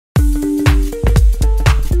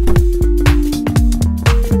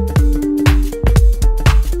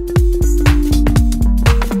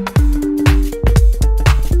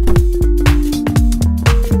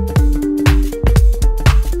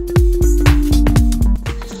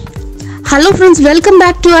Hello friends, welcome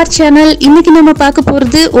back to our channel. இன்னைக்கு நம்ம பார்க்க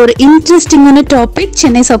போறது ஒரு இன்ட்ரஸ்டிங்கான டாபிக்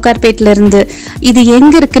சென்னை சவுகார்பேட்ல இருந்து. இது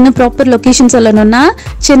எங்க இருக்குன்னு ப்ராப்பர் லொகேஷன் சொல்லணும்னா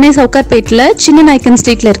சென்னை சவுகார்பேட்ல சின்ன நாய்க்கன்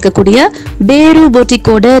ஸ்ட்ரீட்ல இருக்கக்கூடிய பேரு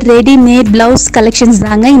பொட்டிக்கோட ரெடிமேட் பிளவுஸ் கலெக்ஷன்ஸ்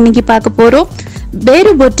தாங்க இன்னைக்கு பார்க்க போறோம்.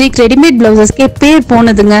 Bheru Boutique Readymade Blouses के பேர்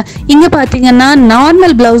போனதுங்க. இங்க பாத்தீங்கன்னா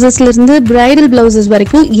நார்மல் பிளவுசஸ்ல இருந்து பிரைடல் பிளவுசஸ்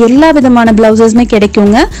வரைக்கும் எல்லா விதமான பிளவுசஸ்மே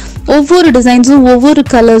கிடைக்குங்க. ஒவ்வொரு டிசைன்ஸும் ஒவ்வொரு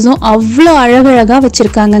கலர்ஸும் அவ்வளோ அழகழகா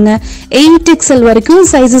வச்சிருக்காங்கங்க. 8XL வரைக்கும்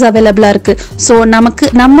சைஸஸ் அவைலபிளா இருக்கு. ஸோ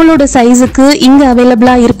நம்மளோட சைஸுக்கு இங்க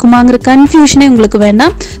அவைலபிளா இருக்குமாங்கிற கன்ஃபியூஷனே உங்களுக்கு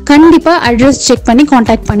வேண்டாம். கண்டிப்பா அட்ரஸ் செக் பண்ணி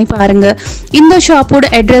கான்டாக்ட் பண்ணி பாருங்க. இந்த ஷாப்போட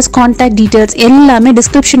அட்ரஸ், கான்டாக்ட் டீடைல்ஸ் எல்லாமே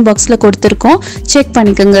டிஸ்கிரிப்ஷன் பாக்ஸ்ல கொடுத்துருக்கோம். செக்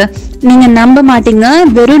பண்ணிக்கோங்க. நீங்க நம்ப மாட்டீங்க,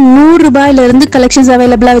 வெறும் 100 ரூபாயில இருந்து கலெக்ஷன்ஸ்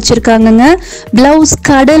அவைலபிளா வச்சிருக்காங்கங்க. பிளவுஸ்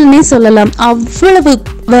கடல்னே சொல்லலாம். அவ்வளவு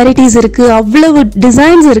வெரைட்டிஸ் இருக்கு, அவ்வளவு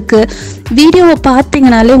டிசைன்ஸ் இருக்கு. வீடியோவை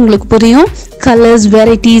பார்த்தீங்கனாலே உங்களுக்கு புரியும். கலர்ஸ்,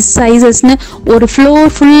 வெரைட்டிஸ், சைஸஸ்னு ஒரு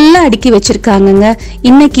ஃப்ளோர் ஃபுல்லா அடுக்கி வச்சிருக்காங்கங்க.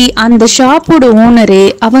 இன்னைக்கு அந்த ஷாப்போட ஓனரே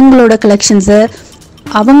அவங்களோட கலெக்ஷன்ஸை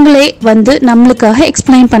அவங்களே வந்து நம்மளுக்காக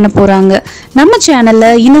எக்ஸ்பிளைன் பண்ண போறாங்க. நம்ம சேனல்ல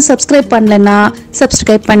இன்னும் சப்ஸ்கிரைப் பண்ணலன்னா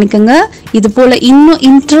சப்ஸ்கிரைப் பண்ணிக்கோங்க. இது போல இன்னும்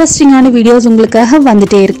இன்ட்ரெஸ்டிங்கான வீடியோஸ் உங்களுக்காக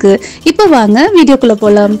வந்துட்டே இருக்கு. இப்போ வாங்க வீடியோக்குள்ள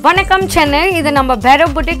போலாம். வணக்கம் சென்னை. இது நம்ம Bheru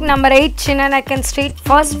Boutique நம்பர் 8 சின்ன Naicken ஸ்ட்ரீட்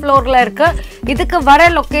ஃபர்ஸ்ட் ஃப்ளோர்ல இருக்கு. இதுக்கு வர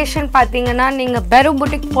லொகேஷன் பாத்தீங்கன்னா நீங்க Bheru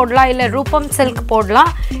Boutique போடலாம், இல்ல ரூபம் சில்க்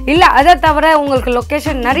போடலாம். இல்ல அதை தவிர உங்களுக்கு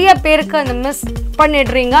லொகேஷன் நிறைய பேருக்கு அந்த மிஸ்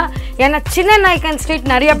பண்ணிடுறீங்க. ஏன்னா சின்ன Naicken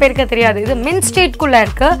ஸ்ட்ரீட் நிறைய பேருக்கு தெரியாது. இது மின் ஸ்ட்ரீட்குள்ள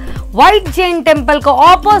இருக்கு. ஒயிட் ஜெயின் டெம்பிளுக்கு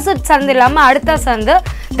ஆப்போசிட் சந்து இல்லாம அடுத்த சந்து.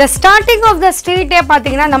 தி ஸ்டார்டிங் ஆஃப் த ஸ்ட்ரீட்டே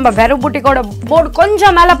பாத்தீங்கன்னா நம்ம Bheru Boutiqueோட போர்டு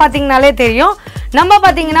கொஞ்சம் மேல பாத்தீங்கனாலே தெரியும். நம்ம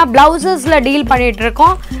பாத்தீங்கன்னா பிளவுசஸ்ல டீல் பண்ணிட்டு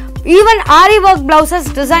இருக்கோம். Even aari work blouses,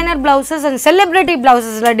 designer blouses and celebrity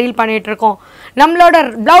பிளவுசஸ்ல deal பண்ணிட்டு இருக்கோம். நம்மளோட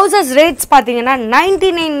பிளவுசஸ் ரேட்ஸ் பாத்தீங்கன்னா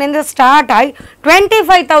 99 இருந்து ஸ்டார்ட் ஆகி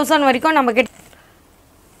 25,000 வரைக்கும் நம்ம கிட்ட.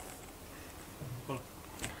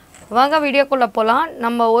 வாங்க வீடியோக்குள்ளே போகலாம்.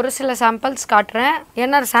 நம்ம ஒரு சில சாம்பிள்ஸ் காட்டுறேன்.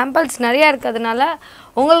 ஏன்னா சாம்பிள்ஸ் நிறையா இருக்கிறதுனால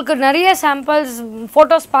உங்களுக்கு நிறைய சாம்பிள்ஸ்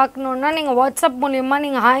ஃபோட்டோஸ் பார்க்கணுன்னா நீங்கள் வாட்ஸ்அப் மூலிமா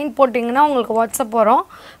நீங்கள் ஹேண்ட் போட்டிங்கன்னா உங்களுக்கு வாட்ஸ்அப் வரும்.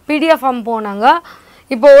 பிடிஎஃப் ஃபார்ம் போனாங்க.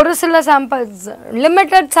 இப்போ ஒரு சில சாம்பிள்ஸ்,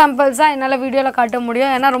 லிமிட்டட் சாம்பிள்ஸாக என்னால் வீடியோவில் காட்ட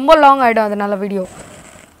முடியும். ஏன்னா ரொம்ப லாங் ஆகிடும் அதனால வீடியோ.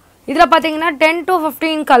 இதில் பார்த்தீங்கன்னா 10 to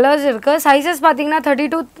 15 கலர்ஸ் இருக்குது. சைஸஸ் பார்த்தீங்கன்னா 30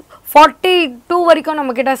 to 42 வரைக்கும்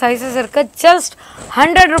நம்மக்கிட்ட சைஸஸ் இருக்குது. Just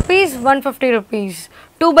 100 rupees, 150 rupees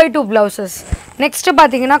 2x2 blouses. Next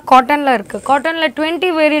பார்த்தீங்கன்னா காட்டனில் இருக்குது. காட்டனில் 20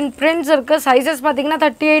 வேரியன்ட் பிரிண்ட்ஸ் இருக்குது. சைஸஸ் பார்த்தீங்கன்னா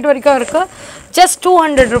 38 வரைக்கும் இருக்குது. ஜஸ்ட்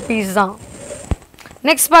 200 rupees தான்.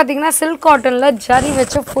 நெக்ஸ்ட் பார்த்தீங்கன்னா சில்க் காட்டனில் ஜரி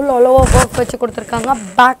வச்சு ஃபுல் ஆல் ஓவர் ஒர்க் வச்சு கொடுத்துருக்காங்க.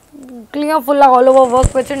 பேக்லேயும் ஃபுல்லாக ஆல் ஓவர்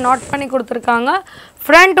ஒர்க் வச்சு நாட் பண்ணி கொடுத்துருக்காங்க.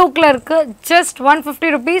 ஃப்ரண்ட் ஹூக்கில் இருக்குது. Just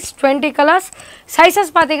 150 rupees, 20 colours.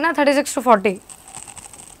 சைஸஸ் பார்த்தீங்கன்னா 36 to 40.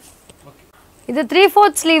 இது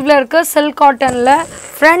 3/4 ஸ்லீவ்ல இருக்கு. சில்க் காட்டன்ல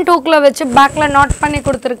ஃப்ரண்ட் ஹூக்ல வச்சு பேக்ல நாட் பண்ணி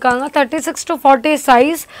கொடுத்துருக்காங்க. 36 to 40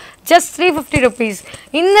 சைஸ். Just 350 rupees.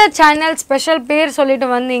 இந்த சேனல் ஸ்பெஷல் பேர் சொல்லிட்டு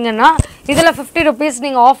வந்தீங்கன்னா இதில் 50 rupees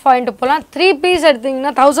நீங்கள் ஆஃப் வாங்கிட்டு போகலாம். 3 பீஸ்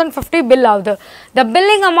எடுத்தீங்கன்னா 1050 பில் ஆகுது. இந்த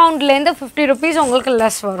பில்லிங் அமௌண்ட்லேருந்து 50 rupees உங்களுக்கு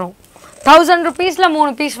லெஸ் வரும். 1000 rupeesல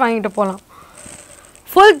 3 பீஸ் வாங்கிட்டு போகலாம்.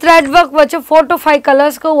 ஃபுல் த்ரெட் ஒர்க் வச்சு 4 to 5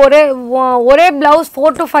 கலர்ஸ்க்கு ஒரே ப்ளவுஸ் 4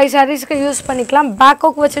 to 5 சாரீஸ்க்கு யூஸ் பண்ணிக்கலாம். பேக்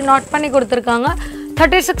ஹுக் வச்சு நாட் பண்ணி கொடுத்துருக்காங்க.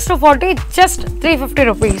 36 to 40, ஜஸ்ட் 350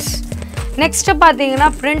 rupees. நெக்ஸ்ட்டு பார்த்தீங்கன்னா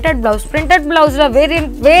பிரிண்டட் ப்ளவுஸ். பிரிண்டட் ப்ளவுஸில்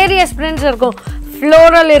வேரியஸ் பிரிண்ட்ஸ் இருக்கும்.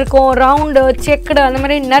 ஃப்ளோரல் இருக்கும், ரவுண்டு, செக்குடு, அந்த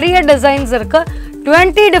மாதிரி நிறைய டிசைன்ஸ் இருக்குது.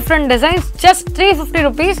 20 டிஃப்ரெண்ட் டிசைன்ஸ். Just 350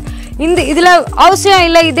 rupees. இதில் அவசியம்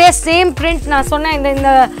இல்லை இதே சேம் பிரிண்ட் நான் சொன்னேன்.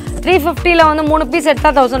 இந்த 350ல் வந்து 3 பீஸ்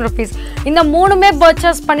எடுத்தால் 1000 rupees. இந்த 3மே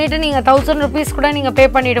பர்ச்சேஸ் பண்ணிவிட்டு நீங்கள் 1000 rupees கூட நீங்கள் பே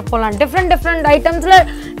பண்ணிட்டு போகலாம். டிஃப்ரெண்ட் ஐட்டம்ஸில்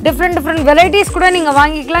டிஃப்ரெண்ட் வெரைட்டிஸ் கூட நீங்கள்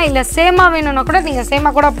வாங்கிக்கலாம். இல்லை சேமாக வேணும்னா கூட நீங்கள்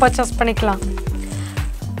சேமாக கூட பர்ச்சேஸ் பண்ணிக்கலாம்.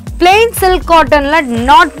 பிளெயின் சில்க் காட்டனில்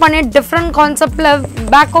நாட் பண்ணி டிஃப்ரெண்ட் கான்செப்டில்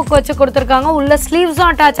பேக் ஹுக் வச்சு கொடுத்துருக்காங்க. உள்ள ஸ்லீவ்ஸும்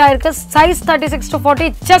அட்டாச் ஆகிருக்கு. Size 36 to 40,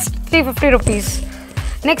 just 350 rupees.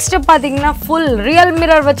 Next பார்த்தீங்கன்னா ஃபுல் ரியல்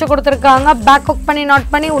மிரர் வச்சு கொடுத்துருக்காங்க. பேக் ஹுக் பண்ணி நாட்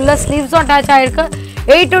பண்ணி உள்ள ஸ்லீவ்ஸும் அட்டாச் ஆகிருக்கு.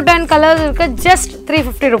 8 to 10 கலர்ஸ் இருக்குது. Just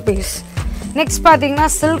 350 rupees. நெக்ஸ்ட் பார்த்தீங்கன்னா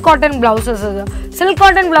சில்க் காட்டன் பிளவுசஸ். இது சில்க்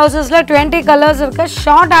காட்டன் பிளவுசஸில் 20 கலர்ஸ் இருக்குது.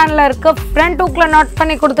 ஷார்ட் ஹேண்டில் இருக்குது. ஃப்ரண்ட் ஹூக்கில் நாட்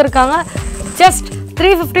பண்ணி கொடுத்துருக்காங்க. Just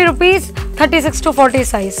 350 rupees, 36 to 40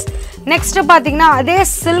 size. Next பார்த்தீங்கன்னா அதே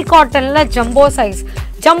சில்க் காட்டனில் ஜம்போ சைஸ்.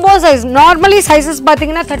 நார்மலி சைஸஸ்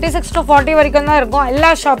பார்த்தீங்கன்னா 36 to 40 வரைக்கும் தான் இருக்கும்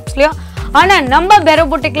எல்லா ஷாப்ஸ்லேயும். ஆனால் நம்ம Bheru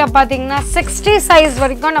Boutiqueல பார்த்தீங்கன்னா 60 சைஸ்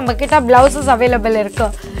வரைக்கும் நம்ம கிட்ட பிளவுசஸ் அவைலபிள்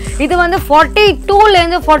இருக்குது. இது வந்து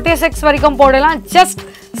 42லேருந்து 46 வரைக்கும் போடலாம். Just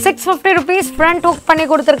 650 rupees. ஃப்ரண்ட் ஹுக் பண்ணி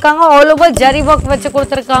கொடுத்துருக்காங்க. ஆல் ஓவர் ஜரி ஒர்க் வச்சு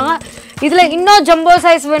கொடுத்துருக்காங்க. இதில் இன்னும் ஜம்போ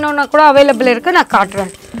சைஸ் வேணும்னா கூட அவைலபிள் இருக்குது. நான்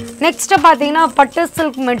காட்டுறேன். நெக்ஸ்ட் பாத்தீங்கன்னா பட்டு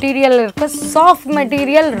சில்க் மெட்டீரியல் இருக்கு, soft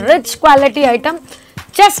material, rich quality item,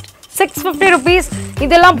 just 650 rupees.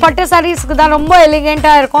 இதெல்லாம் பட்டு சாரீஸ்க்கு தான் ரொம்ப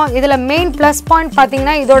எலிகெண்டா இருக்கும். இதுல மெயின் ப்ளஸ் பாயிண்ட்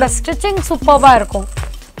பாத்தீங்கன்னா இதோட ஸ்டிச்சிங் சூப்பர்வா இருக்கும்.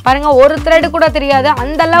 பாருங்க ஒரு த்ரெட் கூட தெரியாது,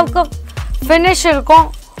 அந்த அளவுக்கு ஃபினிஷ் இருக்கும்.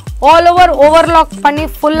 ஆல் ஓவர் ஓவர்லாக் பண்ணி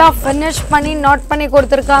ஃபுல்லா ஃபினிஷ் பண்ணி நாட் பண்ணி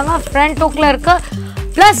கொடுத்துருக்காங்க. ஃப்ரண்ட் ஹூக்ல இருக்கு.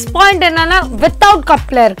 ப்ளஸ் பாயிண்ட் என்னன்னா வித்தவுட்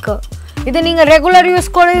கப்ல இருக்கு. இது நீங்க ரெகுலர் யூஸ்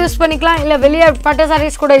கூட யூஸ் பண்ணிக்கலாம், இல்ல வெளிய பட்டு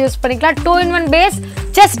சாரீஸ் கூட யூஸ் பண்ணிக்கலாம். 2-in-1 base,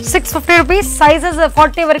 just 650 rupees. Sizes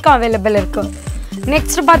 40 வரைக்கும் அவைலபிள் இருக்கு.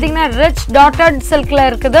 நெக்ஸ்ட் பாத்தீங்கன்னா ரிச் டாட்டட் சில்க்ல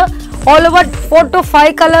இருக்குது. ஆல் ஓவர் 4 to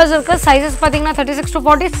 5 கலர்ஸ் இருக்கு. சைஸஸ் பாத்தீங்கன்னா 36 to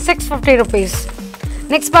 40, 650 rupees.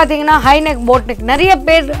 நெக்ஸ்ட் பாத்தீங்கன்னா ஹை நெக் போட் நெக். நிறைய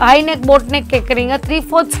பேர் ஹை நெக் போட் நெக் கேக்குறீங்க.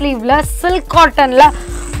 3/4 ஸ்லீவ்ல சில்க் காட்டன்ல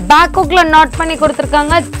பேக் ஹூக்ல நாட் பண்ணி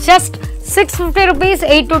கொடுத்துருக்காங்க. Just 650 rupees.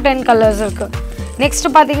 8 to 10 கலர்ஸ் இருக்கு. நெக்ஸ்ட்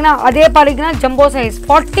பாத்தீங்கன்னா அதே பாத்தீங்கன்னா ஜம்போ சைஸ்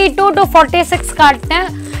 42 to 46 காட்டேன்.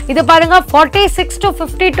 இது பாருங்க 46 to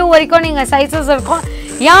 52 வரைக்கும் நீங்க சைஸஸ் இருக்கும்.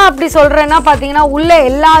 ஏன் அப்படி சொல்றேன்னா பாத்தீங்கன்னா உள்ள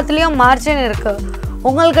எல்லாத்துலயும் மார்ஜின் இருக்கு.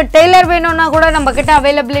 உங்களுக்கு டெய்லர் வேணும்னா கூட நம்ம கிட்ட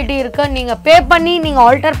அவைலபிலிட்டி இருக்கு. நீங்க பே பண்ணி நீங்க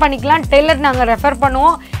ஆல்டர் பண்ணிக்கலாம். டெய்லர் நாங்க ரெஃபர்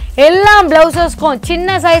பண்ணுவோம். எல்லா பிளவுசஸ்க்கும்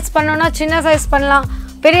சின்ன சைஸ் பண்ணனும்னா சின்ன சைஸ் பண்ணலாம்,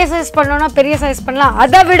 பெரிய சைஸ் பண்ணனும்னா பெரிய சைஸ் பண்ணலாம்.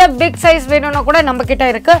 அதை விட பிக் சைஸ் வேணும்னா கூட நம்ம கிட்ட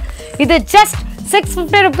இருக்கு. இது ஜஸ்ட்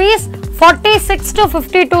 650 rupees. 46 to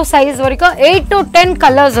 52 சைஸ் வரைக்கும் 8 to 10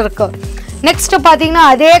 கலர்ஸ் இருக்கு. நெக்ஸ்ட் பாத்தீங்கன்னா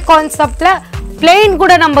அதே கான்செப்ட்ல பிளெயின்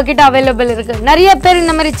கூட நம்ம கிட்ட அவைலபிள் இருக்கு. நிறைய பேர்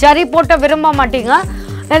இந்த மாதிரி ஜரி போட்ட விரும்ப மாட்டீங்க.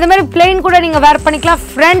 இந்த மாதிரி பிளெயின் கூட நீங்க வேர் பண்ணிக்கலாம்.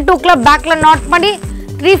 ஃப்ரண்ட் ஹூக்ல பேக்ல நாட் பண்ணி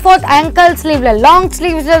 3/4 ankle ஸ்லீவ்ல லாங்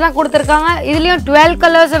ஸ்லீவ்ஸ்ல தான் கொடுத்திருக்காங்க. இதுலயும் 12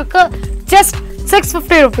 கலர்ஸ் இருக்கு. Just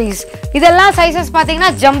 650 rupees. இதெல்லாம் சைஸஸ்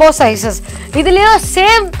பாத்தீங்கன்னா ஜம்போ சைஸஸ். இதுலயும்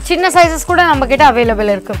சேம் சின்ன சைஸஸ் கூட நம்ம கிட்ட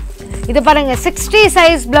அவைலபிள் இருக்கு. இது பாருங்க 60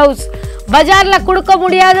 சைஸ் பிளவுஸ். பஜார்ல கொடுக்க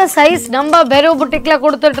முடியாத சைஸ் நம்ம பெரு புட்டிக்ல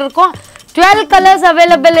கொடுத்துட்டு இருக்கோம். 12 கலர்ஸ்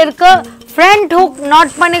அவைலபிள் இருக்கு. ஃப்ரண்ட் ஹூக்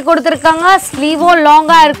நாட் பண்ணி கொடுத்துருக்காங்க. ஸ்லீவும்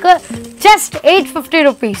லாங்கா இருக்கு. Just 850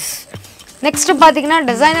 rupees. நெக்ஸ்ட் பாத்தீங்கன்னா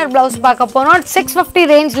டிசைனர் பிளவுஸ் பார்க்க போறோம். 650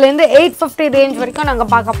 ரேஞ்ச்ல இருந்து 850 ரேஞ்ச் வரைக்கும் நாங்க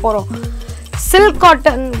பார்க்க போறோம். Silk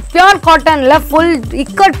cotton, pure காட்டன்ல full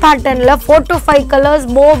ikat பேட்டர்ன்ல 4 to 5 கலர்ஸ்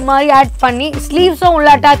போ மாதிரி ஆட் பண்ணி ஸ்லீவ்ஸும் உள்ள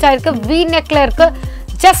அட்டாச் ஆயிருக்கு. வி நெக்ல இருக்கு.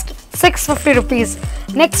 Just 650 rupees.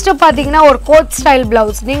 நெக்ஸ்ட் பாத்தீங்கன்னா ஒரு கோட் ஸ்டைல்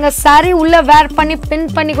பிளவுஸ். நீங்க saree உள்ள வேர் பண்ணி பின்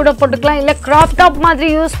பண்ணி கூட போட்டுக்கலாம், இல்ல கிராப் டாப் மாதிரி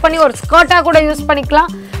யூஸ் பண்ணி ஒரு ஸ்கர்ட்டா கூட யூஸ் பண்ணிக்கலாம்.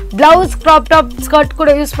 பிளவுஸ் கிராப் டாப் ஸ்கர்ட்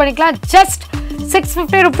கூட யூஸ் பண்ணிக்கலாம். Just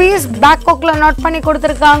 650 rupees. பேக் ஹூக்ல நாட் பண்ணி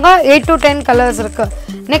கொடுத்துருக்காங்க. 8 to 10 கலர்ஸ் இருக்கு.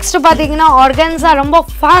 நெக்ஸ்ட் பாத்தீங்கன்னா ஆர்கன்ஸா ரொம்ப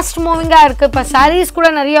ஃபாஸ்ட் மூவிங்கா இருக்கு. இப்ப சாரீஸ் கூட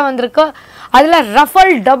நிறைய வந்திருக்கு. அதுல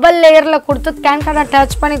ரஃபல் டபுள் லேயர்ல கொடுத்து கேன்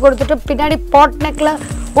அட்டாச் பண்ணி கொடுத்துட்டு பின்னாடி பாட் நெக்ல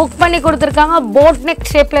ஹூக் பண்ணி கொடுத்துருக்காங்க. போட் நெக்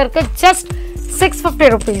ஷேப்ல இருக்கு. Just 650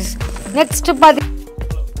 rupees. நெக்ஸ்ட்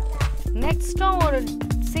ஒரு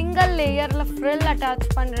சிங்கிள் லேயர்ல ஃப்ரில் அட்டாச்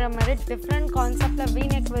பண்ற மாதிரி டிஃபரண்ட் கான்செப்ட்ல வி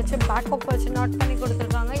நெக் வச்சு பேக் ஹூக் வச்சு நாட் பண்ணி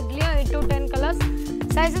கொடுத்துருக்காங்க. இதுலயும் 8 to 10 கலர்ஸ்.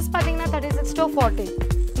 சைஸஸ் பாத்தீங்கன்னா 36 to 40.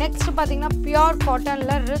 நெக்ஸ்ட் பாத்தீங்கன்னா பியூர்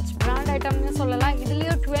காட்டன்ல ரிச் பிராண்ட் ஐட்டம்னு சொல்லலாம்.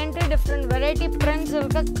 இதுலயும் 20 டிஃபரண்ட் வெரைட்டி பிரிண்ட்ஸ்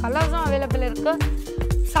இருக்கு. கலர்ஸும் அவைலபிள் இருக்கு.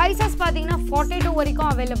 சைஸஸ் பாத்தீங்கன்னா 42 வரைக்கும்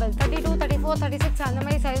அவைலபிள். 32, 34, 36 அந்த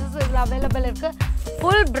மாதிரி சைஸஸ் இதுல அவைலபிள் இருக்கு.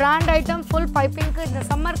 ஃபுல் பிராண்ட் ஐட்டம், ஃபுல் பைப்பிங்க்கு இந்த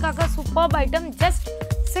சம்மர்க்காக superb item. Just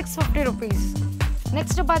 650 rupees.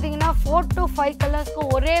 Next பாத்தீங்கன்னா 4 to 5 கலர்ஸ்க்கு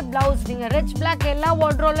ஒரே பிளவுஸ். நீங்க ரிச் பிளாக் எல்லா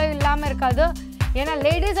வார்ட்ரோப்லயும் இல்லாம இருக்காது. ஏன்னா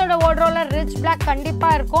லேடிஸோட வார்ட்ரோப்ல ரிச் பிளாக் கண்டிப்பா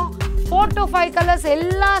இருக்கும். 4 to 5 கலர்ஸ்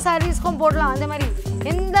எல்லா சாரீஸ்க்கும் போடலாம். அந்த மாதிரி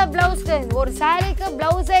எந்த பிளவுஸ்க்கு ஒரு சாரீக்கு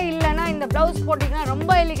பிளவுஸே இல்லைன்னா இந்த பிளவுஸ் போட்டிங்கன்னா ரொம்ப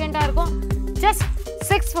எலிகெண்டா இருக்கும். Just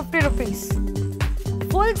 650 rupees.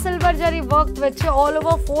 Full silver zari work வச்சு all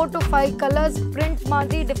over 4 to 5 colours print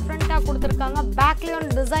மாதிரி டிஃப்ரெண்டா கொடுத்துருக்காங்க. பேக்லயும்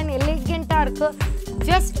டிசைன் எலிகெண்டா இருக்கு.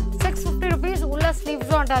 Just 650 rupees. உள்ள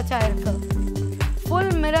ஸ்லீவ்ஸும் அட்டாச் ஆயிருக்கு.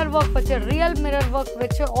 ஃபுல் மிரர் ஒர்க் வச்சு ரியல் மிரர் ஒர்க்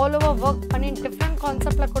வச்சு ஆல் ஓவர் ஒர்க் பண்ணி டிஃப்ரெண்ட்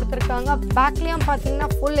கான்செப்ட்ல கொடுத்துருக்காங்க. பேக்லயும் பாத்தீங்கன்னா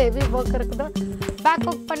ஃபுல் ஹெவி ஒர்க் இருக்குது. பேக்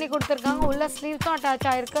ஹுக் பண்ணி கொடுத்துருக்காங்க. உள்ள ஸ்லீவ்ஸும் அட்டாச்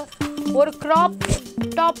ஆயிருக்கு. ஒரு கிராப்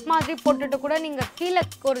டாப் மாதிரி போட்டுட்டு கூட நீங்க கீழே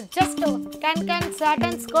ஒரு ஜஸ்ட் கேன்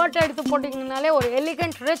சாட்டன் ஸ்கர்ட் எடுத்து போட்டீங்கனாலே ஒரு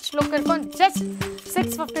எலிகென்ட் ரிச் லுக் இருக்கும். Just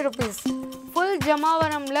 650 rupees. Full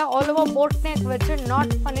ஜமாவரம்ல all over boat neck வச்சு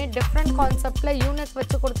நாட் பண்ணி டிஃப்ரெண்ட் கான்செப்ட்ல யூனிக்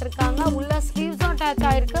வச்சு கொடுத்துருக்காங்க. உள்ள ஸ்லீவ்ஸும் அட்டாச்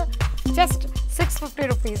ஆயிருக்கு. Just 650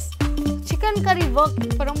 rupees. சிக்கன் கறி ஒர்க்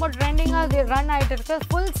இப்போ ரொம்ப ட்ரெண்டிங்காக ரன் ஆகிட்டு இருக்கு.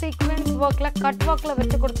 ஃபுல் சீக்வென்ஸ் ஒர்க்கில் கட் ஒர்க்கில்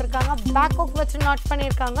வச்சு கொடுத்துருக்காங்க. பேக் ஹுக் வச்சு நாட்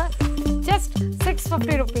பண்ணியிருக்காங்க. Just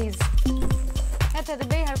 650 rupees.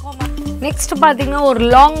 நெக்ஸ்ட் பார்த்தீங்கன்னா ஒரு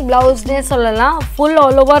லாங் பிளவுஸ்னே சொல்லலாம். Full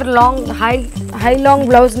all over long high long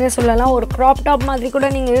பிளவுஸ்னே சொல்லலாம். ஒரு க்ராப் டாப் மாதிரி கூட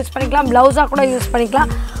நீங்கள் யூஸ் பண்ணிக்கலாம். பிளவுஸாக கூட யூஸ்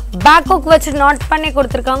பண்ணிக்கலாம். பேக் ஹுக் வச்சு நாட் பண்ணி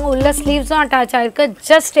கொடுத்துருக்காங்க. உள்ள ஸ்லீவ்ஸும் அட்டாச் ஆயிருக்கு.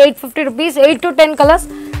 Just 850 rupees. 8 to 10 colours.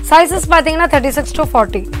 Sizes பார்த்தீங்கன்னா 36 to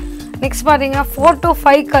 40. நெக்ஸ்ட் பார்த்தீங்கன்னா 4 to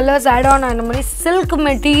 5 கலர்ஸ் ஆட் ஆன் ஆன மாதிரி சில்க்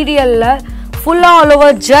மெட்டீரியலில் ஃபுல்லாக ஆல்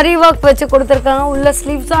ஓவர் ஜரி ஒர்க் வச்சு கொடுத்துருக்காங்க. உள்ள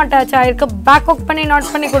ஸ்லீவ்ஸும் அட்டாச் ஆகிருக்கு. பேக் ஒர்க் பண்ணி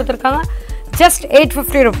நாட் பண்ணி கொடுத்துருக்காங்க. Just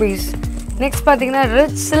 850 rupees. நெக்ஸ்ட் பார்த்தீங்கன்னா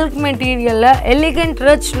ரிச் சில்க் மெட்டீரியலில் எலிகண்ட்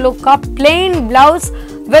ரிச் லுக்காக பிளெயின் பிளவுஸ்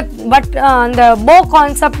வித் பட் அந்த போ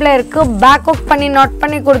கான்செப்டில் இருக்குது. பேக் ஒர்க் பண்ணி நாட்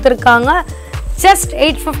பண்ணி கொடுத்துருக்காங்க. Just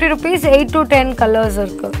 850 rupees. 8 to 10 கலர்ஸ்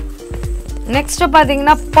இருக்குது. நெக்ஸ்ட்டு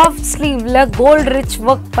பார்த்தீங்கன்னா பஃப் ஸ்லீவில் கோல்டு ரிச்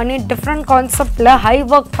ஒர்க் பண்ணி டிஃப்ரெண்ட் கான்செப்டில் ஹை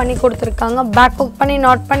ஒர்க் பண்ணி கொடுத்துருக்காங்க. பேக் ஒர்க் பண்ணி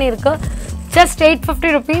நாட் பண்ணியிருக்கு. Just 850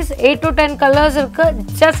 rupees. 8 to 10 கலர்ஸ் இருக்குது.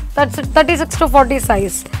 Just 36 to 40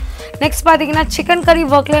 size. நெக்ஸ்ட் பார்த்தீங்கன்னா சிக்கன் கறி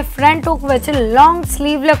ஒர்க்கில் ஃப்ரண்ட் ஹூக் வச்சு லாங்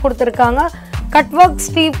ஸ்லீவில் கொடுத்துருக்காங்க. கட் ஒர்க்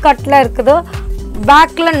ஸ்லீவ் கட்டில் இருக்குது.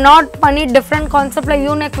 பேக்கில் நாட் பண்ணி டிஃப்ரெண்ட் கான்செப்டில்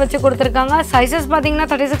யூனெக் வச்சு கொடுத்துருக்காங்க. சைஸஸ் பார்த்தீங்கன்னா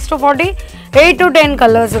 36 to 40. 8 to 10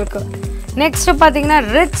 கலர்ஸ் இருக்குது. நெக்ஸ்ட்டு பார்த்தீங்கன்னா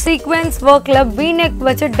ரிச் சீக்வென்ஸ் ஒர்க்கில் வீநெக்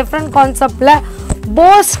வச்சு டிஃப்ரெண்ட் கான்செப்டில் போ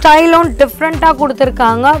ஸ்டைலும் டிஃப்ரெண்ட்டாக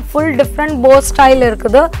கொடுத்துருக்காங்க. ஃபுல் டிஃப்ரெண்ட் போ ஸ்டைல்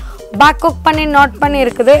இருக்குது. பேக் ஒர்க் பண்ணி நாட் பண்ணி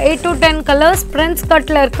இருக்குது. 8 to 10 கலர்ஸ் பிரின்ஸ்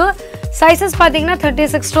கட்டில் இருக்குது. சைஸஸ் பார்த்தீங்கன்னா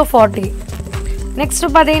 36 to 40. நெக்ஸ்ட்டு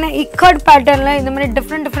பார்த்தீங்கன்னா இக்கட் பேட்டர்னில் இந்த மாதிரி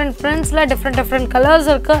டிஃப்ரெண்ட் பிரிண்ட்ஸில் டிஃப்ரெண்ட் கலர்ஸ்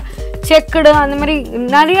இருக்குது. செக்குடு அந்த மாதிரி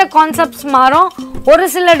நிறைய கான்செப்ட்ஸ் மாறும். ஒரு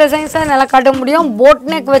சில டிசைன்ஸை நல்லா காட்ட முடியும். போட்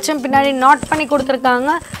நெக் வச்சு பின்னாடி நாட் பண்ணி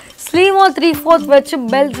கொடுத்துருக்காங்க. ஸ்லீவும் 3/4 வச்சு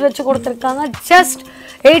பெல்ட்ஸ் வச்சு கொடுத்துருக்காங்க. Just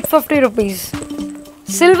 850 rupees.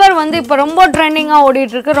 சில்வர் வந்து இப்போ ரொம்ப ட்ரெண்டிங்காக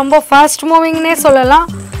ஓடிட்டுருக்கு. ரொம்ப ஃபாஸ்ட் மூவிங்னே சொல்லலாம்.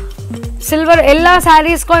 சில்வர் எல்லா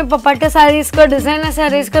சாரீஸ்க்கும் இப்போ பட்டு சாரீஸ்க்கு டிசைனர்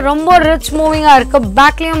சாரீஸ்க்கு ரொம்ப ரிச் மூவிங்காக இருக்குது.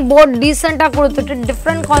 பேக்லேயும் போர்ட் டீசெண்டாக கொடுத்துட்டு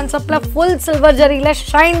டிஃப்ரெண்ட் கான்செப்டில் ஃபுல் சில்வர் ஜரியில்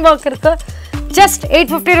ஷைன் ஒர்க் இருக்குது. Just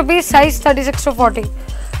 850 rupees. Size 36 to 40.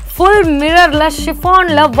 Full மிரரில்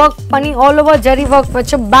ஷிஃபானில் work பண்ணி ஆல் ஓவர் ஜரி ஒர்க்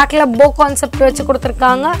வச்சு பேக்கில் போ கான்செப்ட் வச்சு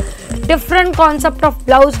கொடுத்துருக்காங்க. டிஃப்ரெண்ட் கான்செப்ட் ஆஃப்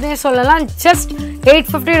ப்ளவுஸ்னே சொல்லலாம். Just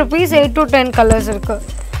 850 rupees. 8 to 10 கலர்ஸ் இருக்குது.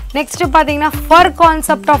 நெக்ஸ்ட்டு பார்த்தீங்கன்னா ஃபர்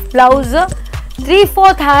concept of blouse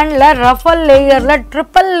 3/4 handle raffle லேயரில்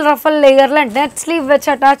ட்ரிப்பிள் ரஃபல் லேயரில் நெட் ஸ்லீவ் வச்சு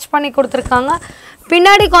அட்டாச் பண்ணி கொடுத்துருக்காங்க.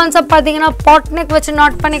 பின்னாடி கான்செப்ட் பார்த்தீங்கன்னா பாட் நெக் வச்சு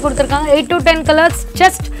நாட் பண்ணி கொடுத்துருக்காங்க. 8 to 10 colours.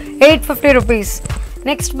 Just 850 rupees.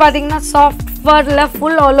 Next பார்த்தீங்கன்னா soft ஃபரில்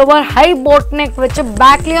full all over high boat neck வச்சு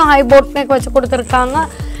பேக்லேயும் ஹை போட் நெக் வச்சு கொடுத்துருக்காங்க.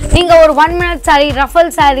 நீங்கள் ஒரு 1 minute sari,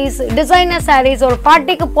 raffle saris, designer saris, ஒரு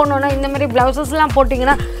பார்ட்டிக்கு போகணுன்னா இந்த மாதிரி ப்ளவுசஸ்லாம்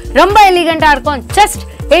போட்டிங்கன்னா ரொம்ப எலிகண்ட்டாக இருக்கும். Just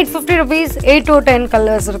 850 rupees. 8 to 10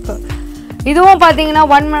 கலர்ஸ் இருக்குது. இதுவும் பார்த்தீங்கன்னா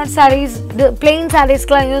 1 minute சாரீஸ், பிளெயின்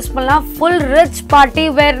சாரீஸ்க்கெலாம் யூஸ் பண்ணலாம். ஃபுல் ரிச் பார்ட்டி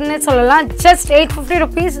வேர்னு சொல்லலாம். Just 850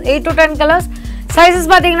 rupees. 8 to 10 colours. Sizes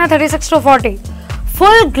பார்த்தீங்கன்னா 36 to 40.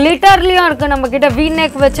 ஃபுல் கிளிட்டர்லேயும் இருக்குது. நம்மக்கிட்ட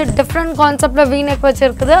வீநெக் வச்சு டிஃப்ரெண்ட் கான்செப்டில் வீநெக் வச்சு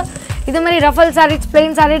இருக்குது. இது மாதிரி raffle saris,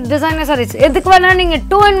 plain saris, designer saris எதுக்கு வேணால் நீங்கள்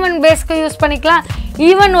 2-in-1 பேஸ்க்கு யூஸ் பண்ணிக்கலாம்.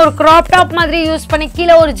 ஈவன் ஒரு க்ராப் டாப் மாதிரி யூஸ் பண்ணி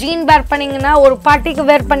கீழே ஒரு ஜீன் வேர் பண்ணிங்கன்னா ஒரு பார்ட்டிக்கு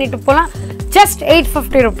வேர் பண்ணிட்டு போகலாம். Just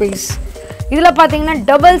 850 rupees. இதில் பார்த்தீங்கன்னா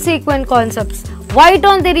டபுள் சீக்வென்ட் கான்செப்ட்ஸ்.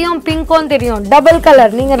 ஒயிட்டும் தெரியும், பிங்க்கும் தெரியும். டபுள்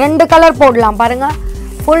கலர் நீங்கள் 2 கலர் போடலாம் பாருங்கள்.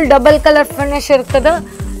 ஃபுல் டபுள் கலர் ஃபினிஷ் இருக்குது.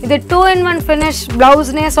 இது 2-in-1 ஃபினிஷ்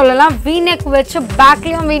ப்ளவுஸ்னே சொல்லலாம். வீநெக் வச்சு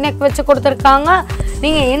பேக்லேயும் வீநெக் வச்சு கொடுத்துருக்காங்க.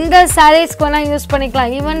 நீங்கள் எந்த சாரீஸ்க்கு வேணால் யூஸ்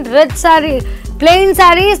பண்ணிக்கலாம். Even red sari, plain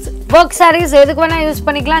saris, work saris எதுக்கு வேணால் யூஸ்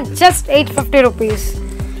பண்ணிக்கலாம். Just 850 rupees.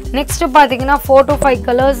 நெக்ஸ்ட்டு பார்த்தீங்கன்னா 4 to 5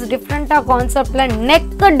 கலர்ஸ் டிஃப்ரெண்ட்டாக கான்செப்டில்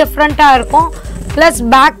நெக்கு டிஃப்ரெண்ட்டாக இருக்கும். ப்ளஸ்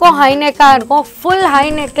பேக்கும் ஹை நெக்காக இருக்கும். ஃபுல் ஹை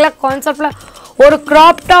நெக்கில் கான்செப்டில் ஒரு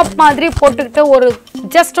க்ராப் டாப் மாதிரி போட்டுக்கிட்டு ஒரு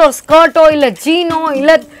ஜஸ்ட் ஒரு ஸ்கர்ட்டோ இல்லை ஜீனோ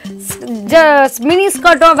இல்லை மினி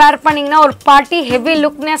ஸ்கர்ட்டோ வேர் பண்ணிங்கன்னா ஒரு பார்ட்டி ஹெவி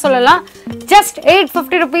லுக்னே சொல்லலாம். ஜஸ்ட்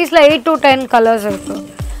 850 rupeesல 8 to 10 கலர்ஸ் இருக்குது.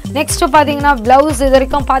 நெக்ஸ்ட்டு பார்த்தீங்கன்னா ப்ளவுஸ் இது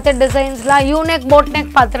வரைக்கும் பார்த்த டிசைன்ஸ்லாம் யூனெக் போட்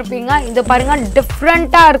நெக் பார்த்துருப்பீங்க. இது பாருங்கள்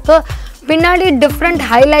டிஃப்ரெண்ட்டாக இருக்குது. பின்னாடி டிஃப்ரெண்ட்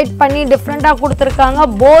ஹைலைட் பண்ணி டிஃப்ரெண்ட்டாக கொடுத்துருக்காங்க.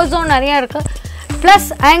 போஸும் நிறையா இருக்குது. Plus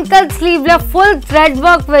angle ஸ்லீவில் full thread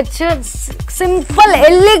work வச்சு சிம்பிள்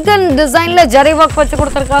எலிகண்ட் டிசைனில் ஜரி ஒர்க் வச்சு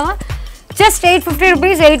கொடுத்துருக்காங்க. Just 850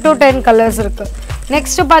 rupees. 8 to 10 கலர்ஸ் இருக்குது.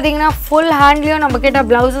 நெக்ஸ்ட்டு பார்த்தீங்கன்னா ஃபுல் ஹேண்ட்லேயும் நம்மக்கிட்ட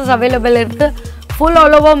ப்ளவுசஸ் அவைலபிள் இருக்குது. Full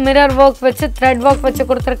all over mirror work வச்சு த்ரெட் ஒர்க் வச்சு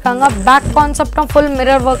கொடுத்துருக்காங்க. பேக் கான்செப்டும் ஃபுல்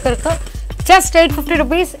மிரர் ஒர்க் இருக்குது. Just 850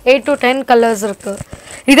 rupees. 8 to 10 கலர்ஸ் இருக்குது.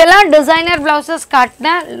 இதெல்லாம் டிசைனர் ப்ளவுசஸ்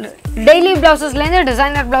காட்டினேன். டெய்லி ப்ளவுசஸ்லேருந்து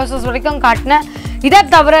டிசைனர் ப்ளவுசஸ் வரைக்கும் காட்டினேன். இதை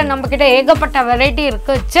தவிர நம்மக்கிட்ட ஏகப்பட்ட வெரைட்டி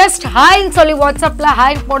இருக்குது. ஜஸ்ட் ஹாய்ன்னு சொல்லி வாட்ஸ்அப்பில்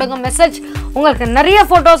ஹாய் போடுங்க மெசேஜ். உங்களுக்கு நிறைய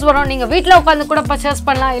ஃபோட்டோஸ் வரும். நீங்கள் வீட்டில் உட்காந்து கூட பர்ச்சேஸ்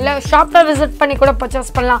பண்ணலாம், இல்லை ஷாப்பில் விசிட் பண்ணி கூட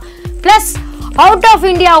பர்ச்சேஸ் பண்ணலாம். ப்ளஸ் அவுட் ஆஃப்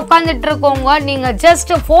இந்தியா உட்காந்துட்டு இருக்கவங்க நீங்கள்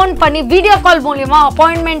ஜஸ்ட் ஃபோன் பண்ணி வீடியோ கால் மூலிமா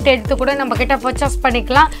அப்பாயின்மெண்ட் எடுத்து கூட நம்மக்கிட்ட பர்ச்சேஸ்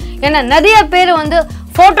பண்ணிக்கலாம். ஏன்னா நிறைய பேர் வந்து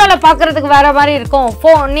ஃபோட்டோவில் பார்க்குறதுக்கு வேறு மாதிரி இருக்கும்,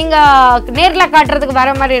 நீங்கள் நேரில் காட்டுறதுக்கு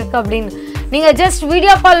வேறு மாதிரி இருக்குது அப்படின்னு. நீங்கள் ஜஸ்ட்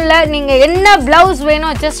வீடியோ காலில் நீங்கள் என்ன ப்ளவுஸ்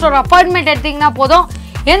வேணும் ஜஸ்ட் ஒரு அப்பாயின்மெண்ட் எடுத்திங்கன்னா போதும்.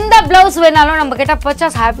 எந்த ப்ளவுஸ் வேணாலும் நம்ம கிட்ட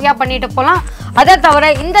பர்ச்சேஸ் ஹாப்பியாக பண்ணிட்டு போகலாம். அதை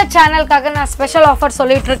தவிர இந்த சேனலுக்காக நான் ஸ்பெஷல் ஆஃபர்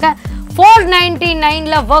சொல்லிட்டு இருக்கேன்.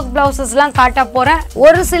 499ல ஒர்க் ப்ளவுசஸ்லாம் காட்ட போகிறேன்.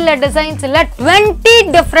 ஒரு சில டிசைன்ஸ் இல்லை, 20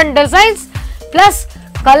 டிஃப்ரெண்ட் டிசைன்ஸ் ப்ளஸ்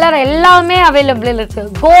கலர் எல்லாமே அவைலபிள் இருக்கு.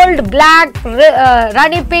 கோல்டு, பிளாக்,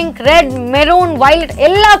 ராணி பிங்க், ரெட், மெரூன், வைலட்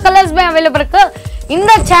எல்லா கலர்ஸுமே அவைலபிள் இருக்கு.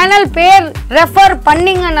 இந்த சேனல் பேர் ரெஃபர்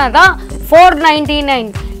பண்ணிங்கன்னா தான் 499,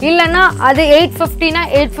 இல்லைன்னா அது 850னா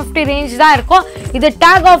 850 ரேஞ்ச் தான் இருக்கும். இது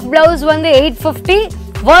டேக் ஆஃப் பிளவுஸ் வந்து 850,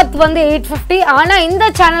 வர்த் வந்து 850. ஆனால் இந்த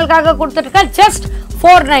சேனலுக்காக கொடுத்துருக்க ஜஸ்ட்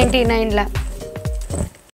 499ல.